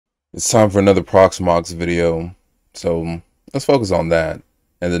It's time for another Proxmox video. So let's focus on that.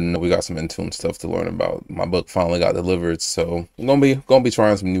 And then we got some Intune stuff to learn about. My book finally got delivered, so I'm gonna be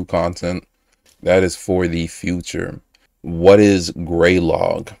trying some new content. That is for the future. What is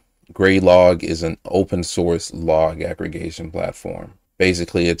Graylog? Graylog is an open source log aggregation platform.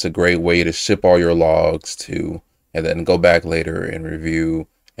 Basically, it's a great way to ship all your logs to and then go back later and review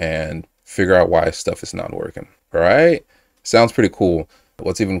and figure out why stuff is not working. All right? Sounds pretty cool.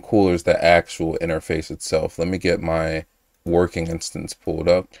 What's even cooler is the actual interface itself. Let me get my working instance pulled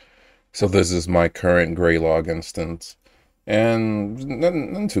up. So this is my current Graylog instance. And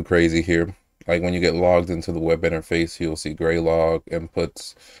nothing too crazy here. Like when you get logged into the web interface, you'll see Graylog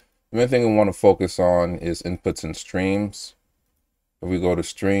inputs. The main thing we want to focus on is inputs and streams. If we go to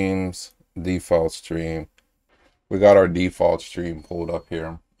streams, default stream, we got our default stream pulled up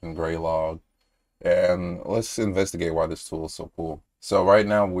here in Graylog. And let's investigate why this tool is so cool. So right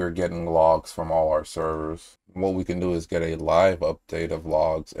now we're getting logs from all our servers. What we can do is get a live update of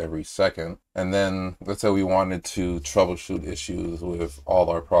logs every second. And then let's say we wanted to troubleshoot issues with all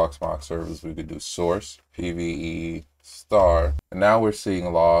our Proxmox servers. We could do source, PVE, star. And now we're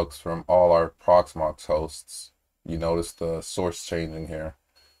seeing logs from all our Proxmox hosts. You notice the source changing here.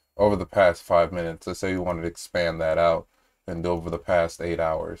 Over the past 5 minutes, let's say we wanted to expand that out and over the past 8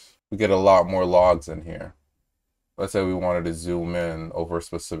 hours. We get a lot more logs in here. Let's say we wanted to zoom in over a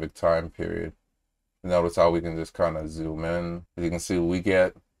specific time period. Notice how we can just kind of zoom in. As you can see,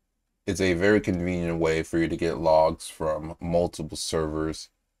 it's a very convenient way for you to get logs from multiple servers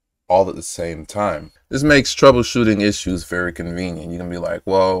all at the same time. This makes troubleshooting issues very convenient. You can be like,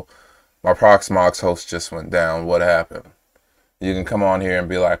 well, my Proxmox host just went down. What happened? You can come on here and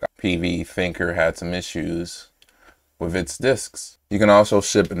be like, PV Thinker had some issues with its disks. You can also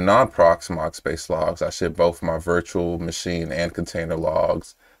ship non-Proxmox based logs. I ship both my virtual machine and container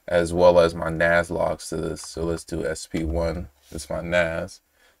logs, as well as my NAS logs to this. So let's do SP1. This is my NAS.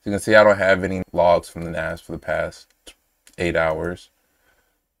 So you can see I don't have any logs from the NAS for the past 8 hours.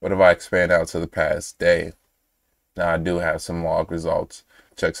 What if I expand out to the past day? Now I do have some log results.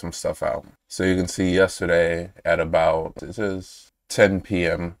 Check some stuff out. So you can see yesterday at about, this is 10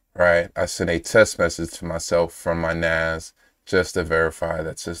 p.m., right? I sent a test message to myself from my NAS just to verify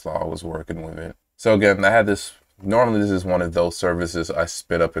that syslog was working with it. So again, I had this, normally this is one of those services I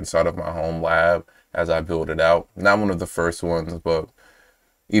spin up inside of my home lab as I build it out. Not one of the first ones, but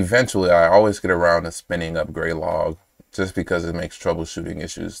eventually I always get around to spinning up Graylog just because it makes troubleshooting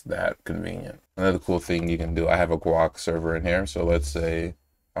issues that convenient. Another cool thing you can do, I have a Guac server in here. So let's say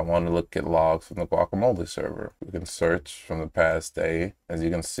I want to look at logs from the Guacamole server. We can search from the past day. As you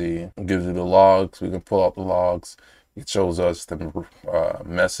can see, it gives you the logs. We can pull out the logs. It shows us the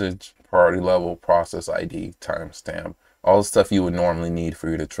message, priority level, process ID, timestamp. All the stuff you would normally need for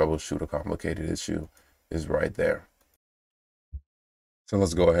you to troubleshoot a complicated issue is right there. So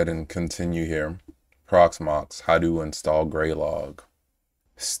let's go ahead and continue here. Proxmox, how to install Graylog.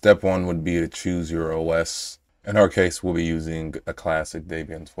 Step one would be to choose your OS. In our case, we'll be using a classic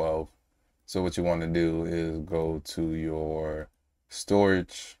Debian 12. So what you want to do is go to your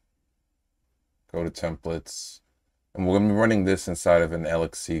storage, go to templates, and we're going to be running this inside of an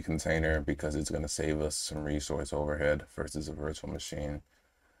LXC container because it's going to save us some resource overhead versus a virtual machine.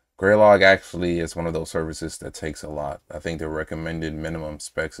 Graylog actually is one of those services that takes a lot. I think the recommended minimum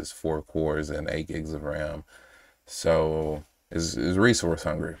specs is 4 cores and 8 gigs of RAM. So is resource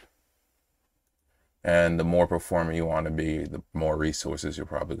hungry. And the more performant you want to be, the more resources you're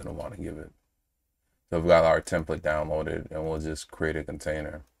probably going to want to give it. So we've got our template downloaded and we'll just create a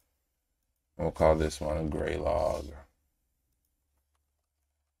container. And we'll call this one Graylog.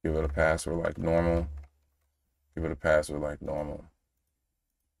 Give it a password like normal. Give it a password like normal.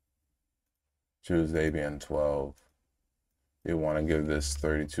 Choose Debian 12. You want to give this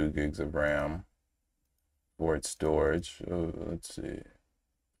 32 gigs of RAM for its storage. Let's see.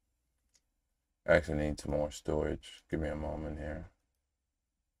 Actually need some more storage. Give me a moment here.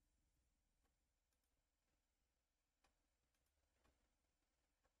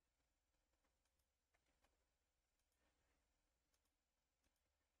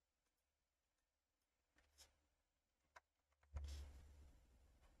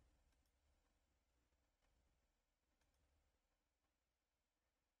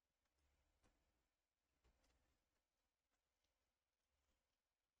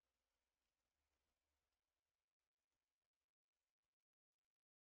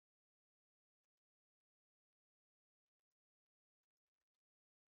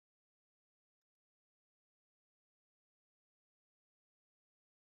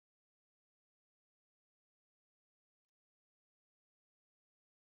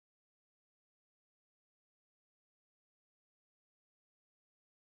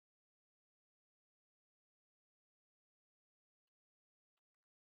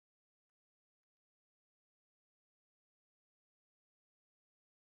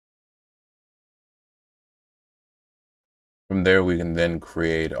 From there, we can then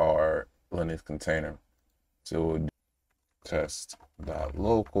create our Linux container. So we'll do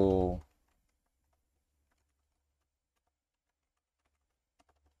test.local.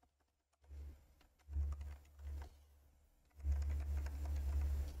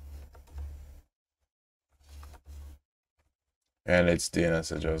 And its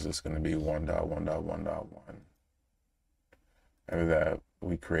DNS address is going to be 1.1.1.1. After that,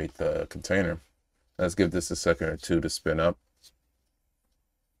 we create the container. Let's give this a second or two to spin up.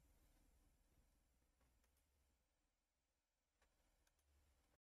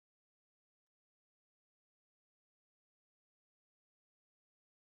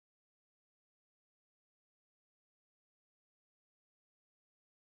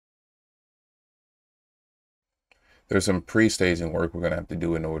 There's some pre-staging work we're going to have to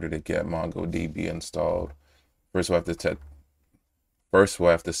do in order to get MongoDB installed. First, we'll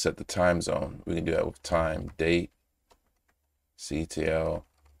have to set the time zone. We can do that with time, date, CTL,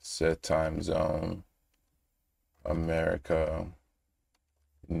 set time zone, America,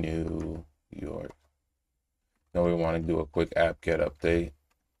 New York. Now we want to do a quick apt-get update,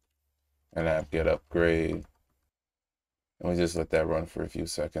 an apt-get upgrade, and we just let that run for a few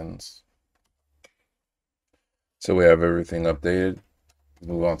seconds. So we have everything updated.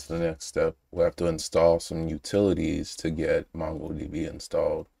 Move on to the next step. We'll have to install some utilities to get MongoDB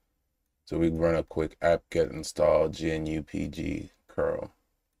installed. So we run a quick apt-get install gnupg curl.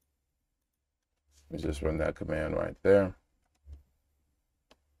 We just run that command right there.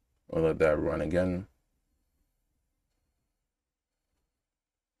 We'll let that run again.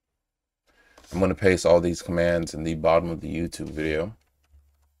 I'm going to paste all these commands in the bottom of the YouTube video.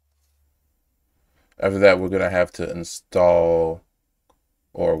 After that, we're going to have to install,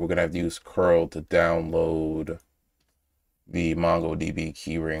 or we're going to have to use curl to download the MongoDB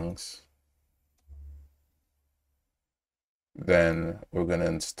keyrings. Then we're going to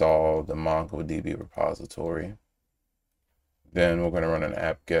install the MongoDB repository. Then we're going to run an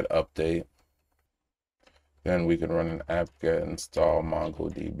apt-get update. Then we can run an apt-get install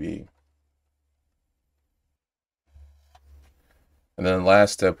MongoDB. And then the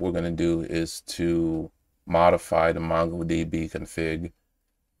last step we're going to do is to modify the MongoDB config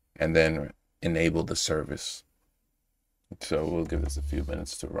and then enable the service. So we'll give this a few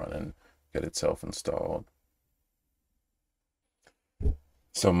minutes to run and get itself installed.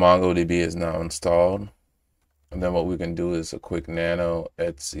 So MongoDB is now installed. And then what we can do is a quick nano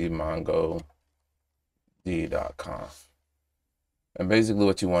etc mongodb.conf. And basically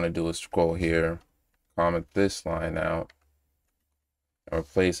what you want to do is scroll here, comment this line out, and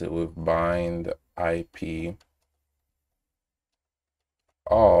replace it with bind IP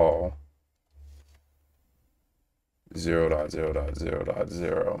all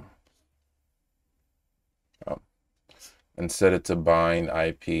 0.0.0.0 and set it to bind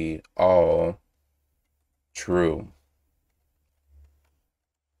IP all true.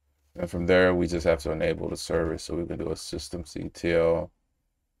 And from there, we just have to enable the service. So we can do a systemctl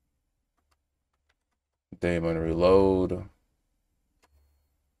daemon reload,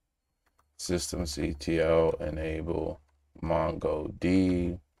 systemctl enable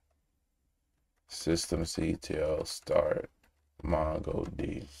MongoD, systemctl start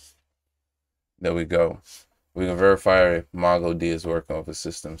MongoD. There we go. We can verify if MongoD is working with a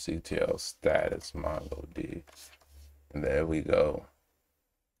systemctl status MongoD. And there we go.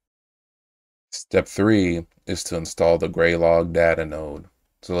 Step 3 is to install the Graylog data node.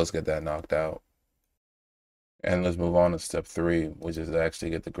 So let's get that knocked out. And let's move on to step 3, which is to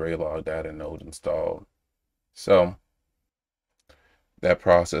actually get the Graylog data node installed. So that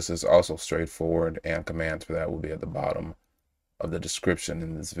process is also straightforward, and commands for that will be at the bottom of the description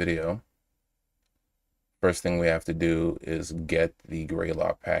in this video. First thing we have to do is get the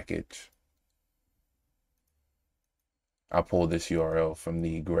Graylog package. I'll pull this URL from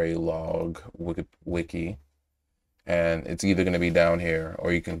the Graylog wiki, and it's either going to be down here,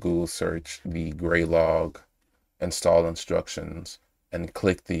 or you can Google search the Graylog install instructions and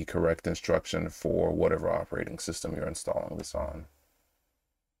click the correct instruction for whatever operating system you're installing this on.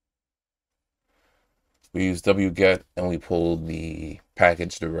 We use wget and we pull the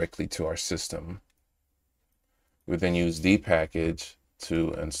package directly to our system. We then use the package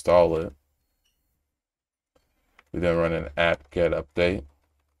to install it. We then run an apt-get update.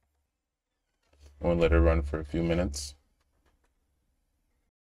 We'll let it run for a few minutes.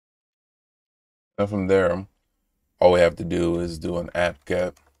 And from there, all we have to do is do an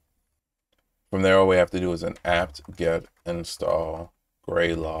apt-get. From there, all we have to do is an apt-get install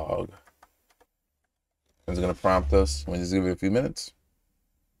Graylog. It's going to prompt us. We'll just give it a few minutes.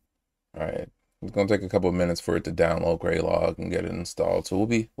 All right. It's gonna take a couple of minutes for it to download Graylog and get it installed. So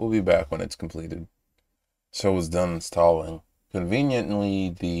we'll be back when it's completed. So it's done installing.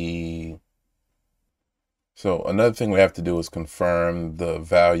 Conveniently, so another thing we have to do is confirm the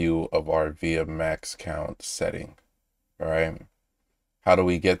value of our via max count setting. All right. How do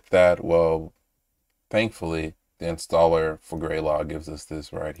we get that? Well, thankfully, the installer for Graylog gives us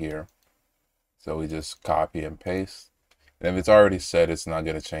this right here. So we just copy and paste. And if it's already set, it's not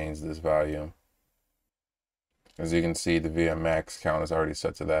going to change this value. As you can see, the via max count is already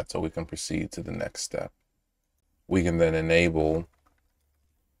set to that, so we can proceed to the next step. We can then enable,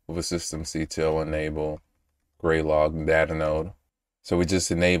 with a systemctl, enable Graylog data node. So we just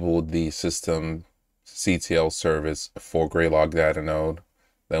enabled the systemctl service for Graylog data node.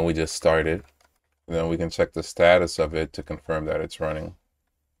 Then we just start it. And then we can check the status of it to confirm that it's running.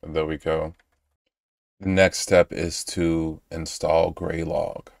 And there we go. The next step is to install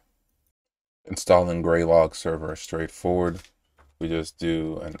Graylog. Installing Graylog server is straightforward. We just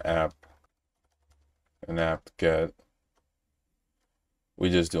do an apt get. We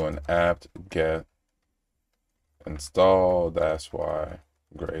just do an apt get install -y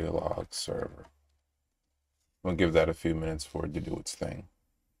Graylog server. We'll give that a few minutes for it to do its thing.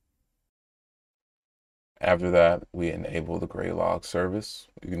 After that, we enable the Graylog service.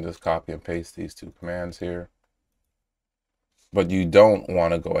 You can just copy and paste these two commands here. But you don't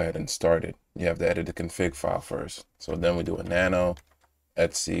want to go ahead and start it. You have to edit the config file first. So then we do a nano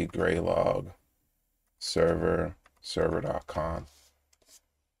etc Graylog server.conf.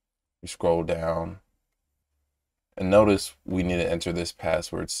 You scroll down and notice we need to enter this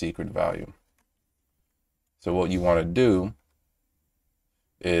password secret value. So what you want to do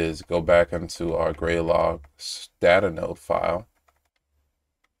is go back into our Graylog data node file,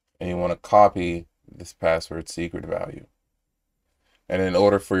 and you want to copy this password secret value. And in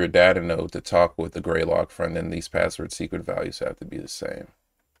order for your data node to talk with the Graylog front end, these password secret values have to be the same.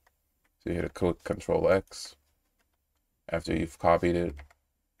 So you hit a quick Control X. After you've copied it,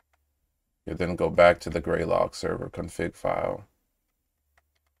 you then go back to the Graylog server config file,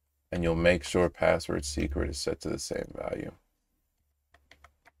 and you'll make sure password secret is set to the same value.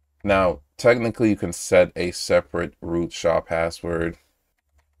 Now, technically, you can set a separate root SHA password.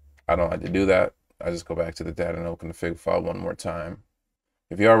 I don't like to do that. I just go back to the data node config file one more time.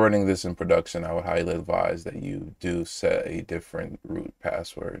 If you are running this in production, I would highly advise that you do set a different root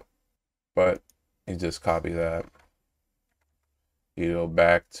password. But you just copy that. You go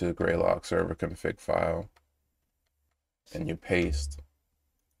back to Graylog server config file, and you paste.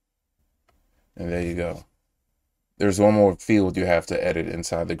 And there you go. There's one more field you have to edit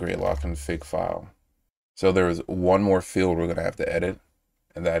inside the Graylog config file. So there's one more field we're going to have to edit,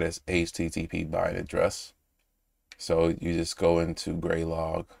 and that is HTTP bind address. So you just go into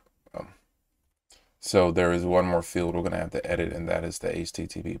Graylog. So there is one more field we're going to have to edit, and that is the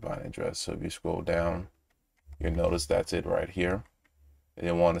HTTP bind address. So if you scroll down, you'll notice that's it right here. And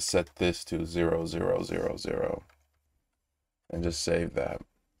you want to set this to 0000 and just save that.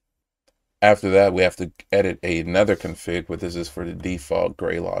 After that, we have to edit another config, but this is for the default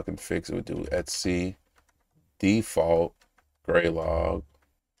Graylog config. So we do etc default Graylog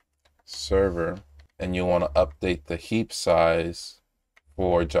server, and you want to update the heap size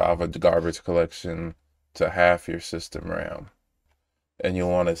for Java garbage collection to half your system RAM. And you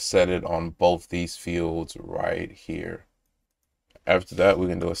want to set it on both these fields right here. After that, we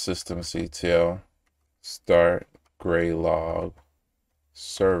can do a systemctl start Graylog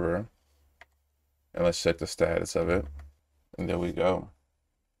server. And let's check the status of it. And there we go.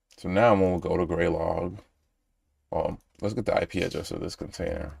 So now when we go to Graylog, let's get the IP address of this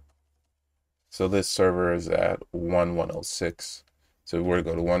container. So this server is at 1106. So if we were to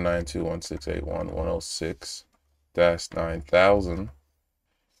go to 192.168.1.106-9000,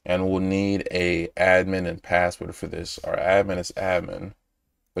 and we'll need a admin and password for this. Our admin is admin,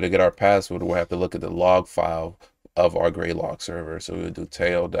 but to get our password, we'll have to look at the log file of our Graylog server. So we would do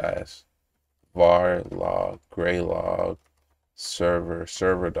tail-var log Graylog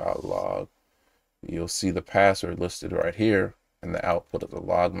server.log. You'll see the password listed right here in the output of the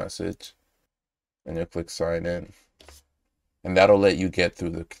log message, and you'll click sign in, and that'll let you get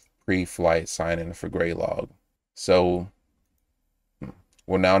through the pre-flight sign in for Graylog. So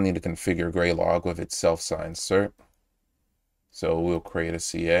we'll now need to configure Graylog with its self-signed cert. So we'll create a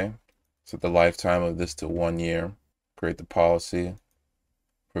CA, set the lifetime of this to 1 year, create the policy,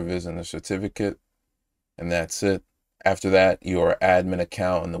 provision the certificate, and that's it. After that, your admin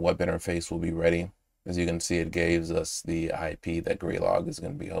account and the web interface will be ready. As you can see, it gives us the IP that Graylog is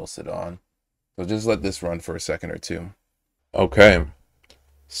going to be hosted on. So just let this run for a second or two. Okay,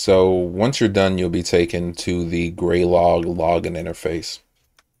 So once you're done, you'll be taken to the Graylog login interface.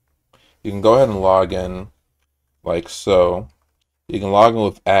 You can go ahead and log in like so. You can log in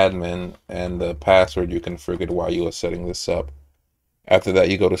with admin and the password you configured while you were setting this up. After that,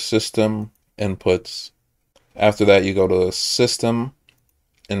 you go to System, Inputs. After that, you go to System,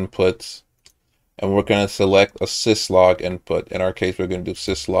 Inputs, and we're going to select a syslog input. In our case, we're going to do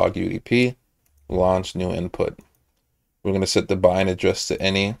syslog UDP, launch new input. We're going to set the bind address to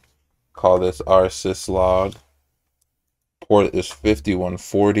any, call this our syslog. Port is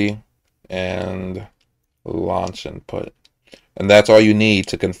 5140, and launch input. And that's all you need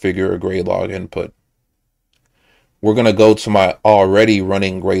to configure a Graylog input. We're going to go to my already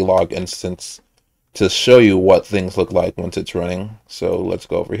running Graylog instance to show you what things look like once it's running. So let's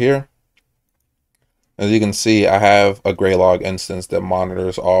go over here. As you can see, I have a Graylog instance that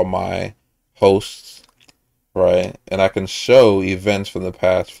monitors all my hosts, right? And I can show events from the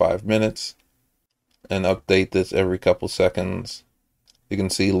past 5 minutes and update this every couple seconds. You can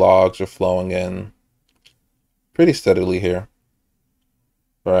see logs are flowing in pretty steadily here,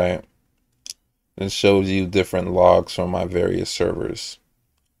 right? It shows you different logs from my various servers.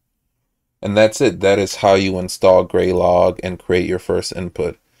 And that's it. That is how you install Graylog and create your first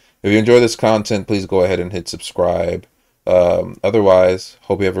input. If you enjoy this content, please go ahead and hit subscribe. Otherwise,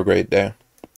 hope you have a great day.